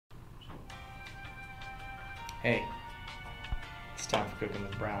Hey, it's time for Cooking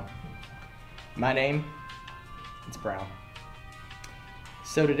with Brown. My name is Brown.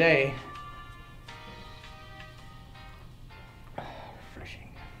 So today,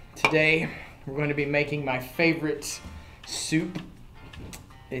 we're going to be making my favorite soup.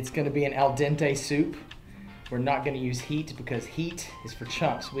 It's going to be an al dente soup. We're not going to use heat because heat is for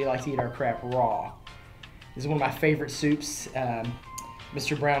chumps. We like to eat our crap raw. This is one of my favorite soups.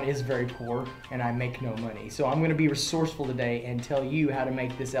 Mr. Brown is very poor and I make no money. So I'm going to be resourceful today and tell you how to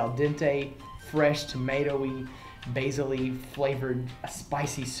make this al dente, fresh, tomatoey, basil-y flavored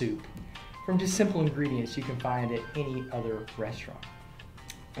spicy soup from just simple ingredients you can find at any other restaurant.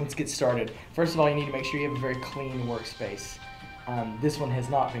 Let's get started. First of all, you need to make sure you have a very clean workspace. This one has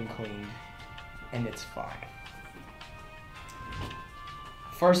not been cleaned and it's fine.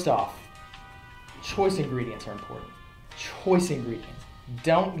 First off, choice ingredients are important. Choice ingredients.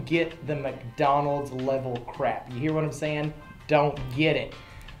 Don't get the McDonald's level crap. You hear what I'm saying? Don't get it.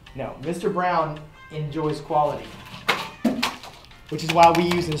 No, Mr. Brown enjoys quality, which is why we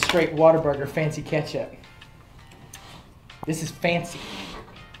use in straight Whataburger fancy ketchup. This is fancy.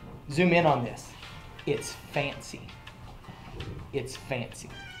 Zoom in on this. It's fancy. It's fancy.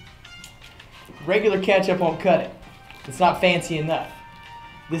 Regular ketchup won't cut it. It's not fancy enough.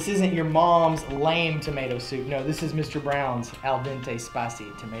 This isn't your mom's lame tomato soup. No, this is Mr. Brown's al dente spicy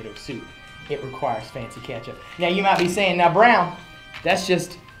tomato soup. It requires fancy ketchup. Now you might be saying, now Brown, that's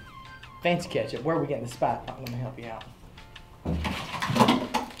just fancy ketchup. Where are we getting the spice? Let me help you out.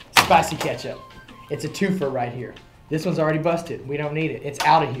 Spicy ketchup. It's a twofer right here. This one's already busted. We don't need it. It's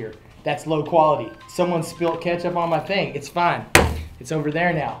out of here. That's low quality. Someone spilled ketchup on my thing. It's fine. It's over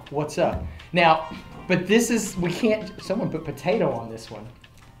there now. What's up? Now, but this is, we can't, someone put potato on this one.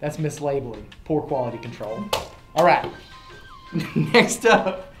 That's mislabeling. Poor quality control. All right. Next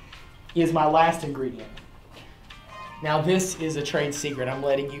up is my last ingredient. Now this is a trade secret. I'm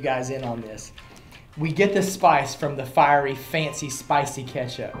letting you guys in on this. We get the spice from the fiery, fancy, spicy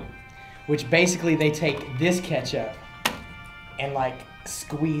ketchup, which basically they take this ketchup and like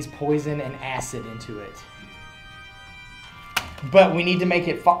squeeze poison and acid into it. But we need to make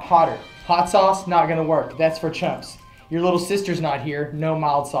it hotter. Hot sauce, not gonna work. That's for chumps. Your little sister's not here. No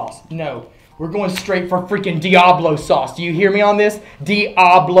mild sauce. No. We're going straight for freaking Diablo sauce. Do you hear me on this?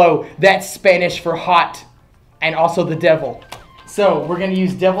 Diablo. That's Spanish for hot. And also the devil. So we're going to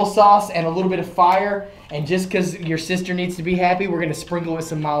use devil sauce and a little bit of fire. And just because your sister needs to be happy, we're going to sprinkle with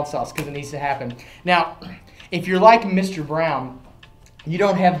some mild sauce because it needs to happen. Now, if you're like Mr. Brown, you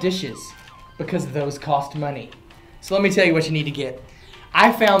don't have dishes because those cost money. So let me tell you what you need to get.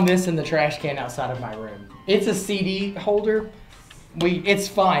 I found this in the trash can outside of my room. It's a CD holder. It's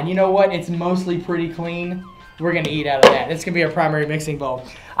fine. You know what? It's mostly pretty clean. We're going to eat out of that. It's going to be our primary mixing bowl.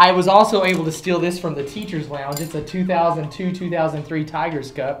 I was also able to steal this from the teacher's lounge. It's a 2002-2003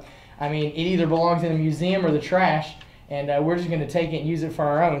 Tigers Cup. I mean, it either belongs in the museum or the trash, and we're just going to take it and use it for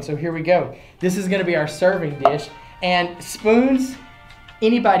our own. So here we go. This is going to be our serving dish. And spoons,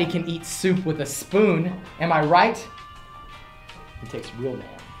 anybody can eat soup with a spoon. Am I right? It takes real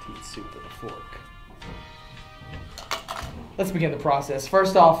man to eat soup with a fork. Let's begin the process.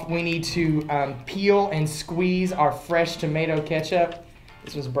 First off, we need to peel and squeeze our fresh tomato ketchup.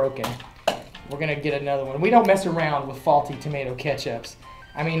 This was broken. We're going to get another one. We don't mess around with faulty tomato ketchups.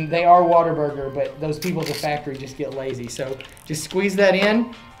 I mean, they are Whataburger, but those people at the factory just get lazy. So just squeeze that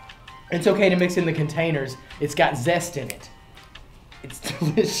in. It's okay to mix in the containers. It's got zest in it. It's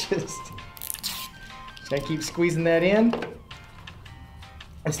delicious. Just gotta keep squeezing that in.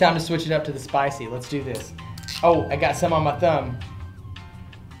 It's time to switch it up to the spicy. Let's do this. Oh, I got some on my thumb.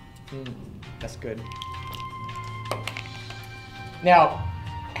 That's good. Now,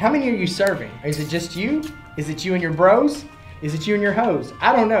 how many are you serving? Is it just you? Is it you and your bros? Is it you and your hoes?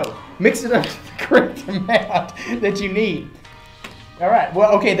 I don't know. Mix it up to the correct amount that you need. All right,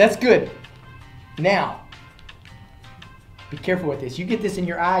 well, okay, that's good. Now, be careful with this. You get this in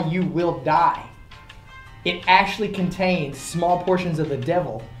your eye, you will die. It actually contains small portions of the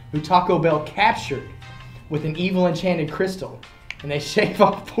devil who Taco Bell captured with an evil enchanted crystal. And they shave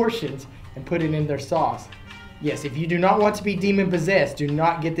off portions and put it in their sauce. Yes, if you do not want to be demon possessed, do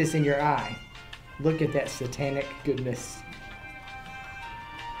not get this in your eye. Look at that satanic goodness.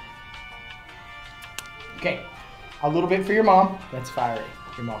 Okay, a little bit for your mom. That's fiery.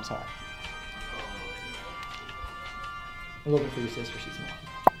 Your mom's hot. A little bit for your sister. She's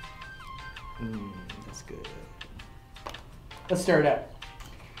not. That's good. Let's stir it up.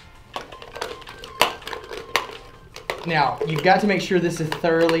 Now, you've got to make sure this is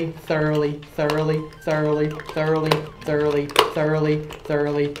thoroughly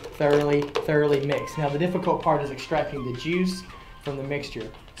mixed. Now, the difficult part is extracting the juice from the mixture.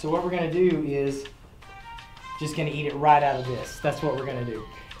 So what we're going to do is just going to eat it right out of this. That's what we're going to do.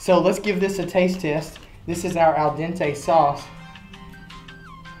 So let's give this a taste test. This is our al dente sauce.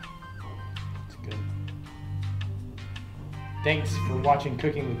 It's good. Thanks for watching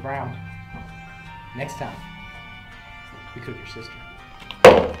Cooking with Brown. Next time, we cook your sister.